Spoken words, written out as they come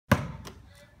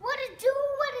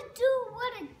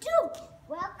Woo!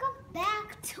 Welcome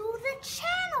back to the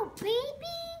channel,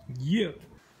 baby! Yeah.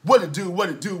 What it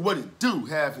do,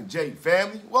 Half and J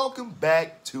family. Welcome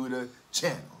back to the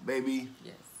channel, baby.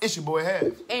 Yes. It's your boy Half.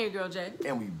 And your girl Jay.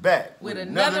 And we back with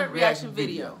another reaction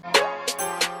video.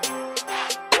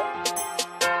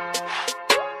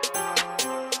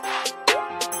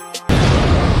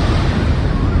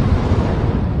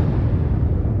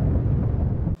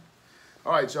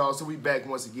 All right, y'all, so we back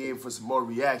once again for some more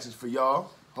reactions for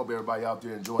y'all. Hope everybody out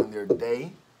there enjoying their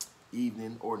day,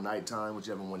 evening, or nighttime,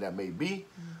 whichever one that may be,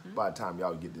 by the time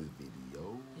y'all get this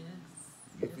video.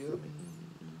 Yes. You feel me?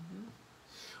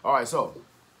 All right, so,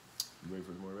 you ready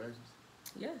for some more reactions?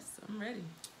 Yes, I'm ready.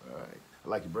 All right. I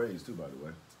like your braids, too, by the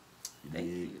way. Thank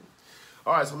you.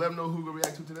 All right, so let them know who we're going to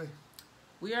react to today.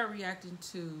 We are reacting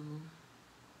to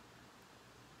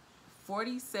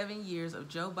 47 years of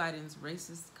Joe Biden's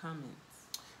racist comments.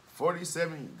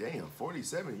 47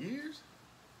 years?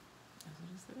 That's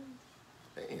what it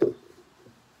says. Damn.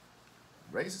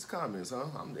 Racist comments, huh?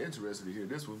 I'm interested to hear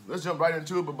this one. Let's jump right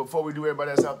into it, but before we do, everybody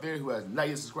that's out there who has not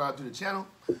yet subscribed to the channel,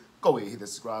 go ahead and hit the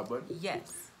subscribe button.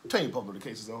 Yes. Turn your post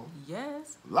notifications on.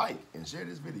 Yes. Like and share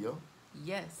this video.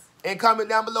 Yes. And comment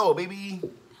down below, baby.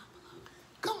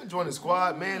 Come and join the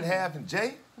squad, man, Half and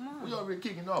Jay. Come on. We already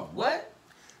kicking off. What?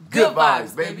 Good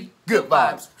vibes, baby. Good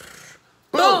vibes.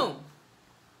 Boom.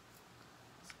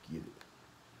 Get it.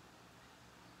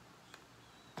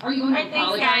 Are you going to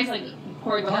apologize? Like,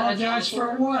 Cory Booker Apologize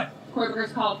for what? Cory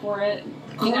Booker's called for it.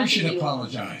 Cory should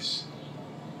apologize.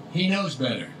 He knows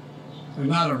better. There's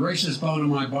not a racist bone in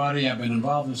my body. I've been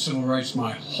involved in civil rights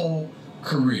my whole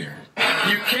career.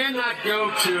 You cannot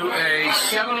go to a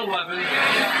 7-Eleven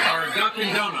or a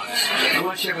Dunkin' Donuts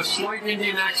unless you have a slight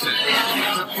Indian accent.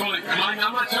 I'm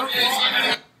not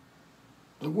joking.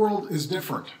 The world is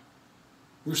different.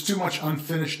 There's too much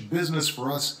unfinished business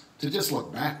for us to just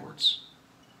look backwards.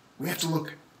 We have to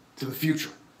look to the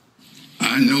future.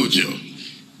 I know Joe.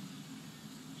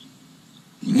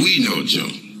 We know Joe.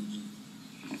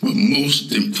 But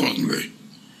most importantly,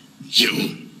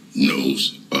 Joe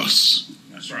knows us.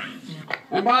 That's right.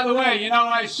 And by the way, you know,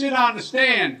 I sit on the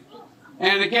stand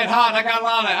and it get hot. I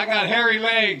got hairy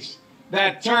legs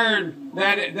that turn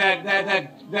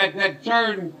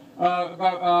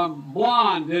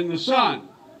blonde in the sun.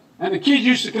 And the kids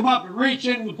used to come up and reach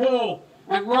in the pool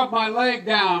and rub my leg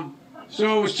down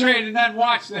so it was straight, and then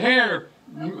watch the hair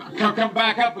come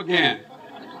back up again.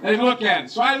 They look at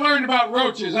it. So I learned about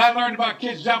roaches. I learned about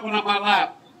kids jumping on my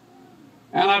lap.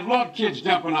 And I've loved kids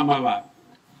jumping on my lap.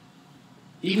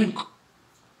 Even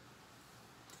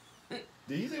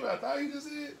Did he say what I thought he just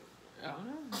said? I don't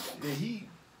know. Did he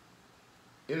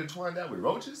intertwine that with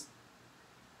roaches?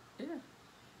 Yeah.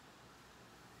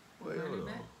 Well, Learning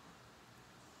that.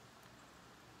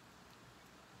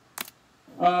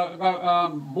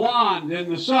 Blonde in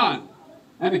the sun.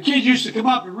 And the kids used to come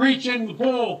up and reach in the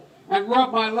pool and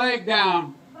rub my leg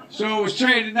down so it was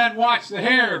straight, and then watch the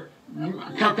hair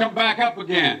come back up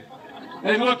again.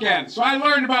 They look at it. So I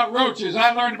learned about roaches. I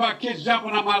learned about kids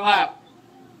jumping on my lap.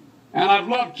 And I've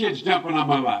loved kids jumping on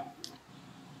my lap.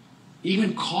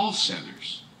 even call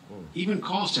centers,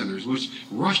 which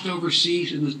rushed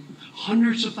overseas in the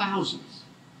hundreds of thousands.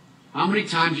 How many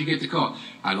times you get the call?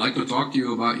 I'd like to talk to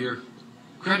you about your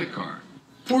credit card.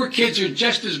 Poor kids are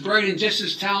just as bright and just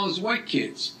as talented as white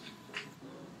kids.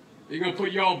 They're going to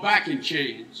put you all back in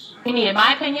chains. In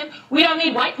my opinion, we don't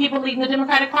need white people leading the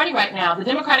Democratic Party right now. The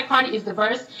Democratic Party is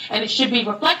diverse, and it should be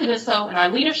reflected as so in our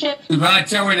leadership. But I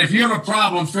tell you, if you have a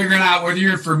problem figuring out whether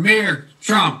you're for me or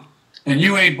Trump, and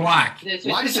you ain't black,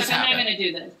 why does this happen? I'm not going to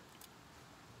do this.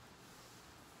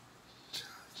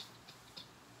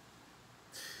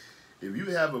 If you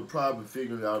have a problem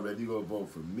figuring out whether you're going to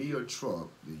vote for me or Trump,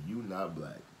 then you not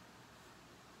black.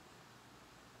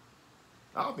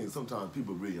 I don't think sometimes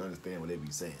people really understand what they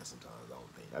be saying sometimes.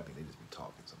 I think they just be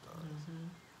talking sometimes.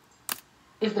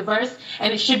 Is diverse,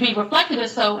 and it should be reflected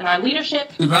as so in our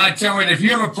leadership. But I tell you, if you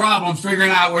have a problem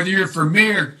figuring out whether you're for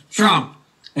me or Trump,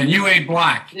 and you ain't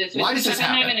black, why does this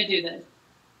happen? I'm not going to do this.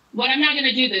 I'm not going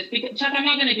to do this, Chuck, I'm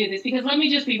not going to do this because let me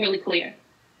just be really clear.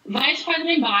 Vice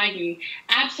President Biden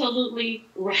absolutely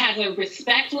has a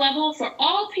respect level for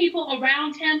all people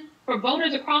around him, for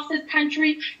voters across this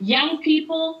country, young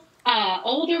people,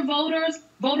 older voters,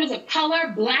 voters of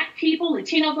color, black people,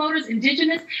 Latino voters,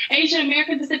 indigenous, Asian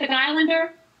American, Pacific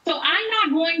Islander. So I'm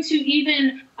not going to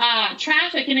even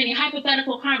traffic in any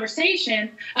hypothetical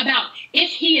conversation about if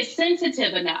he is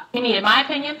sensitive enough. In my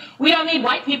opinion, we don't need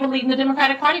white people leading the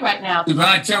Democratic Party right now. But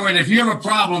I tell you, if you have a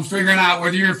problem figuring out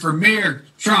whether you're for me or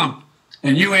Trump,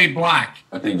 And you ain't black.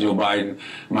 I think Joe Biden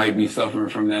might be suffering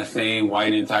from that same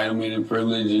white entitlement and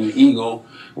privilege and ego,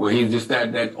 where he's just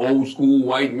that old school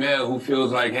white male who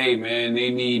feels like, hey, man, they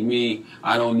need me,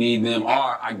 I don't need them,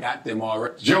 or I got them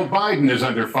already. Joe Biden is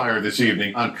under fire this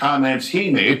evening on comments he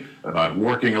made about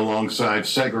working alongside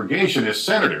segregationist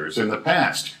senators in the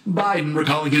past. Biden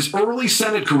recalling his early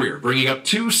Senate career, bringing up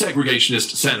two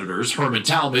segregationist senators, Herman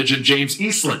Talmadge and James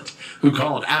Eastland, who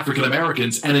called African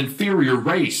Americans an inferior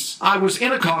race. I was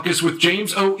in a caucus with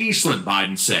James O. Eastland,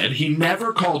 Biden said. He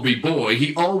never called me boy,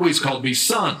 he always called me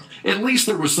son. At least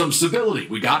there was some civility.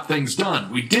 We got things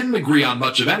done. We didn't agree on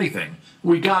much of anything.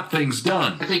 We got things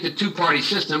done. I think the two-party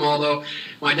system, although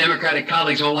my Democratic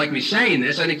colleagues don't like me saying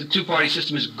this, I think the two-party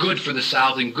system is good for the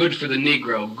South and good for the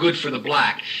Negro, good for the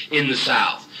black in the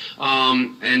South.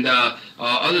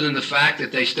 Other than the fact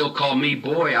that they still call me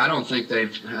boy, I think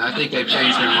they've changed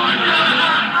their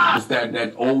mind. It's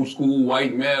that old school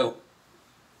white male.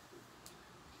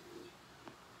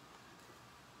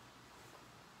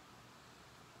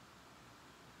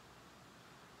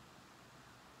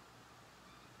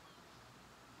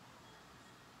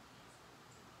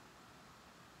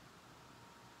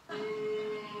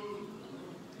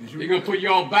 They're going to put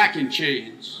y'all back in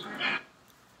chains.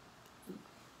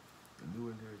 The new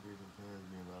interrogation plans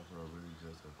being offered are really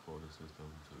just a quota system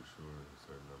to assure a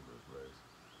certain number of blacks,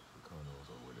 econos,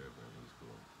 or whatever in new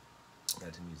school.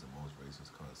 That to me is the most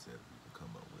racist concept you can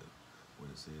come up with.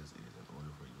 What it says is, in order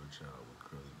for your child with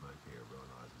curly black hair, brown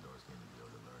eyes, and dark skin to be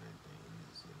able to learn anything, you need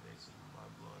to sit next to my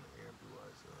blonde hair, blue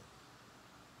eyes son.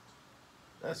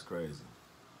 That's crazy.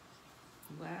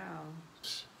 Wow.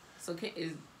 So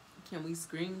can we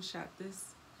screenshot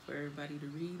this for everybody to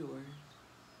read, or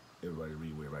everybody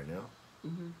read it right now?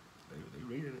 Mm-hmm. They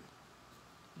reading it.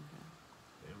 Okay.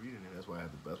 They reading it. That's why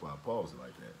I paused it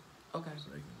like that. Okay. So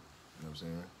they can, you know what I'm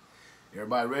saying?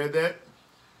 Everybody read that?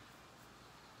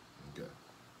 Okay.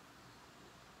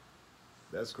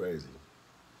 That's crazy.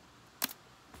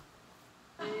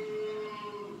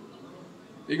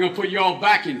 They're going to put y'all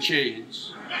back in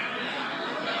chains.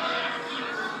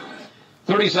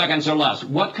 30 seconds or less.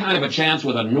 What kind of a chance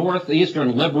would a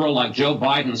northeastern liberal like Joe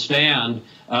Biden stand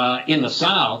in the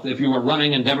South if you were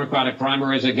running in Democratic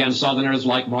primaries against Southerners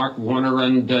like Mark Warner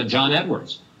and John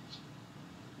Edwards?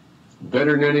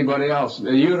 Better than anybody else.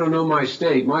 You don't know my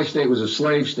state. My state was a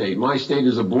slave state. My state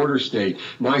is a border state.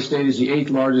 My state is the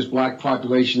 8th largest black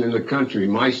population in the country.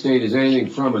 My state is anything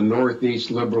from a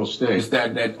northeast liberal state. It's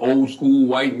that old school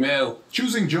white male.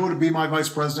 Choosing Joe to be my vice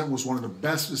president was one of the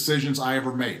best decisions I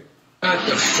ever made. Not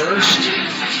the first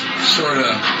sort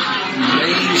of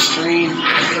mainstream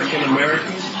African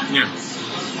American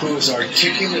who was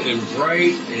articulate and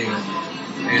bright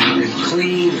and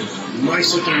clean and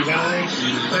nice looking guy.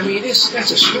 I mean, that's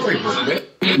a storybook,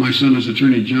 man. My son is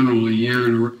Attorney General a year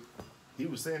in a row. He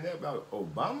was saying that about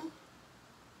Obama?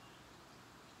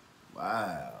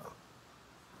 Wow.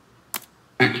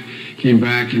 Came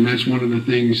back, and that's one of the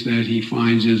things that he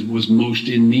finds was most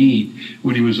in need.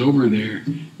 When he was over there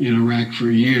in Iraq for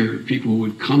a year, people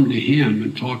would come to him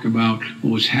and talk about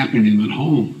what was happening to them at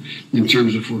home in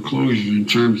terms of foreclosures, in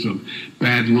terms of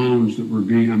bad loans that were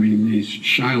these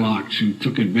Shylocks who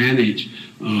took advantage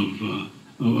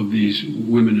of these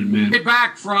women and men.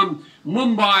 Back from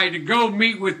Mumbai to go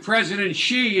meet with President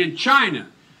Xi in China.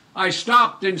 I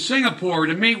stopped in Singapore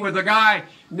to meet with a guy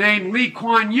named Lee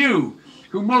Kuan Yew,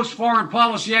 who most foreign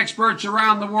policy experts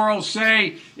around the world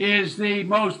say is the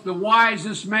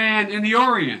wisest man in the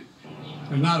Orient.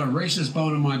 There's not a racist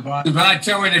bone in my body. But I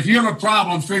tell you, if you have a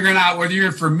problem figuring out whether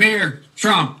you're for me or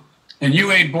Trump, and you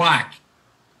ain't black.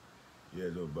 Yeah,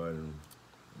 Joe Biden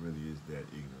really is that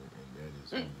ignorant, and that is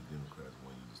who the Democrats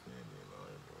want you to stand there and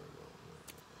lie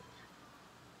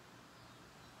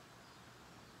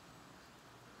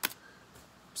for.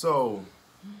 So,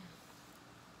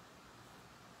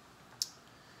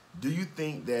 do you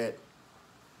think that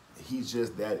he's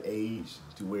just that age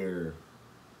to where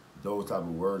those type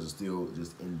of words are still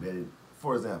just embedded?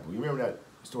 For example, you remember that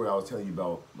story I was telling you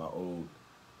about my old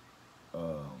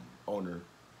owner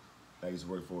I used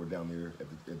to work for down there at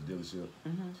the dealership?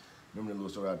 Mm-hmm. Remember the little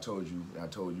story I told you? And I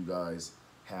told you guys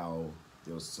how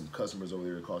there was some customers over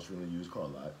there across from the used car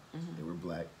lot. Mm-hmm. They were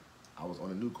black. I was on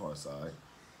the new car side.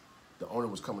 The owner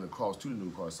was coming across to the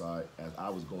new car side as I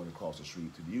was going across the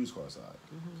street to the used car side.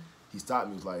 Mm-hmm. He stopped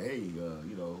me and was like, hey,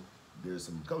 you know, there's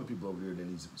some colored people over there that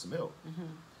need some help.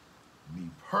 Mm-hmm. Me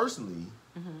personally,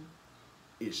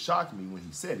 it shocked me when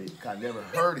he said it. I never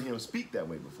heard him speak that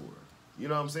way before. You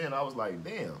know what I'm saying? I was like,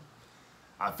 damn.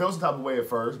 I felt some type of way at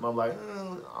first, but I'm like, I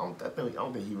don't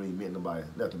think he really meant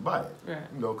nothing by it. Right.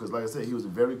 You know, because like I said, he was a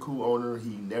very cool owner.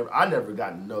 I never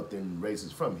got nothing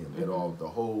racist from him at all. The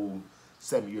whole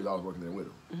 7 years I was working there with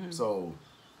him. So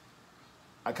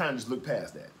I kind of just looked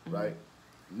past that, right?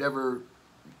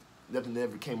 Nothing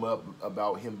ever came up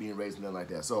about him being racist and nothing like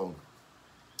that. So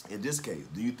in this case,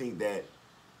 do you think that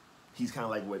he's kind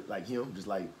of like him, just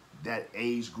like that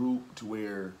age group to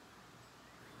where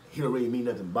he don't really mean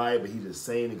nothing by it, but he's just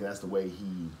saying it because that's the way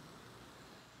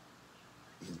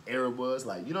his era was?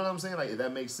 Like, you know what I'm saying? Like, if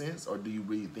that makes sense, or do you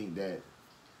really think that,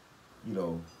 you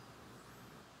know,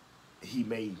 he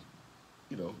may,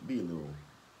 you know, be a little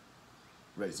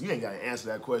racist? You ain't got to answer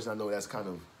that question. I know that's kind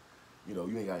of, you know,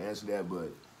 you ain't got to answer that,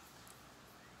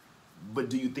 but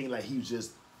do you think like he was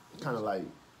just kind of like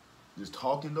just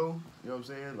talking though? You know what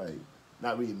I'm saying? Like,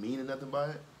 not really meaning nothing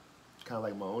by it, kind of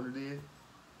like my owner did,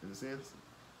 in a sense.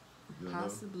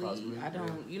 Possibly. I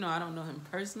don't, you know, I don't know him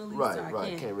personally, right, so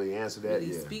I can't really answer that.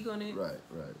 Really speak on it. Right.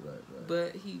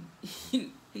 But he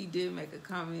did make a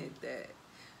comment that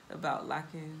about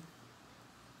locking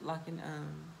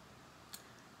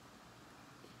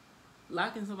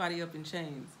somebody up in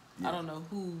chains. Yeah. I don't know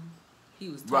who he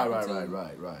was talking to.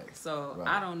 Right. So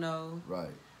I don't know.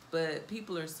 Right. But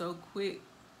people are so quick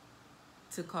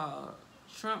to call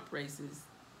Trump racist.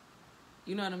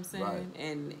 You know what I'm saying? Right.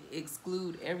 And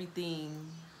exclude everything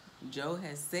Joe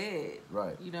has said.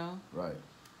 Right. You know? Right.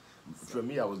 For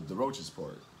me, I was the roaches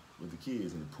part with the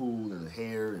kids and the pool and the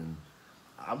hair, and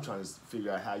I'm trying to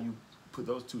figure out how you put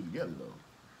those two together, though.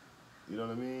 You know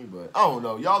what I mean? But I don't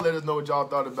know. Y'all let us know what y'all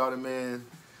thought about it, man.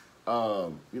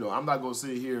 You know, I'm not going to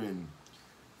sit here and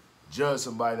judge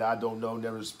somebody that I don't know,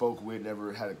 never spoke with,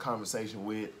 never had a conversation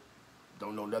with.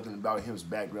 Don't know nothing about his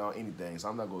background, anything. So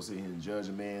I'm not gonna sit here and judge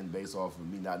a man based off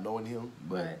of me not knowing him.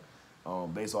 But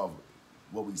based off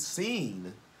what we've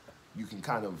seen, you can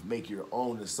kind of make your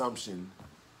own assumption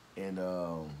and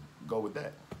go with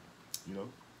that. You know?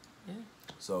 Yeah.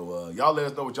 So y'all let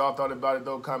us know what y'all thought about it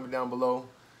though. Comment down below.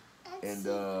 And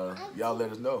y'all let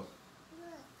us know.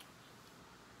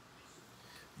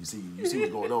 You see what's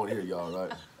going on here, y'all,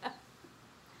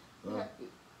 right?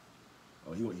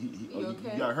 Oh, you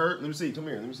got hurt? Let me see. Come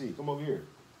here. Let me see. Come over here.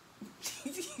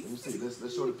 Let me see.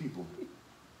 Let's show the people.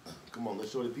 Come on.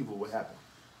 Let's show the people what happened.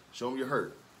 Show them your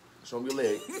hurt. Show them your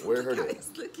leg. Where it hurt at?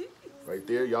 Right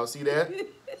there. Y'all see that?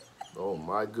 Oh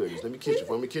my goodness. Let me kiss you.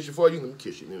 Let me kiss you for you. Let me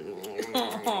kiss you.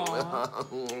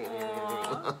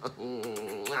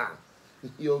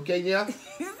 You okay now?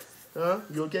 Huh?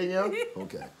 You okay now?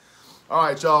 Okay. All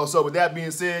right, y'all. So with that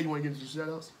being said, you want to get into some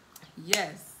shout outs?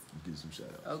 Yes. Give some shout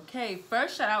outs. Okay,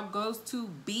 first shout out goes to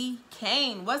B.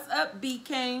 Kane. What's up, B.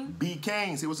 Kane? B.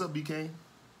 Kane. Say what's up, B. Kane.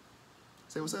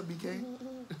 Say what's up, B. Kane.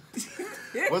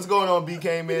 What's going on, B.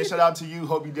 Kane, man? Shout out to you.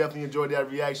 Hope you definitely enjoyed that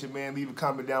reaction, man. Leave a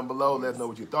comment down below. Let us know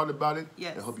what you thought about it.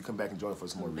 Yes. And hope you come back and join for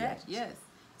some more reactions. Yes.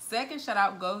 Second shout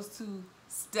out goes to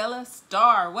Stella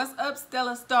Star. What's up,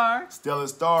 Stella Star? Stella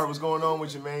Star, what's going on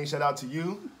with you, man? Shout out to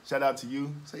you. Shout out to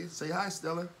you. Say hi,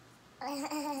 Stella. Say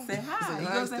hi. You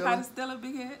gonna say hi to Stella,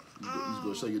 big head? You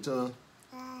gonna show your tongue?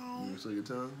 You gonna show your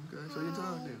tongue? Okay, show your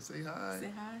tongue then. Say hi. Say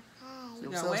hi. Say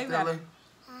what's up, Stella.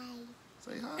 Hi.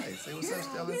 Say hi. Say what's up,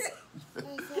 Stella.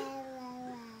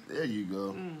 There you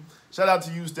go. Shout out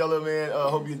to you, Stella, man.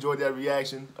 Hope you enjoyed that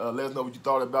reaction. Let us know what you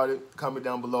thought about it. Comment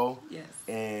down below. Yes.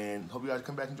 And hope you guys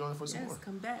come back and join us for some more. Yes,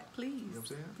 come back, please. You know what I'm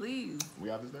saying? Please.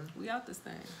 We out this thing? We out this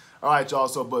thing. All right, y'all.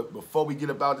 So, but before we get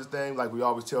about this thing, like we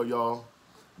always tell y'all,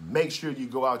 make sure you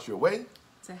go out your way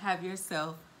to have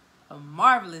yourself a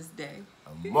marvelous day.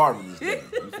 A marvelous day.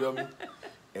 You feel me?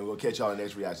 And we'll catch y'all in the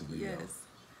next reaction video. Yes.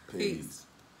 Peace.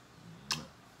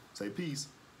 Say peace.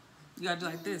 You gotta do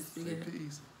like this. Say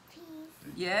peace.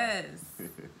 Yes.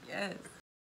 Yes.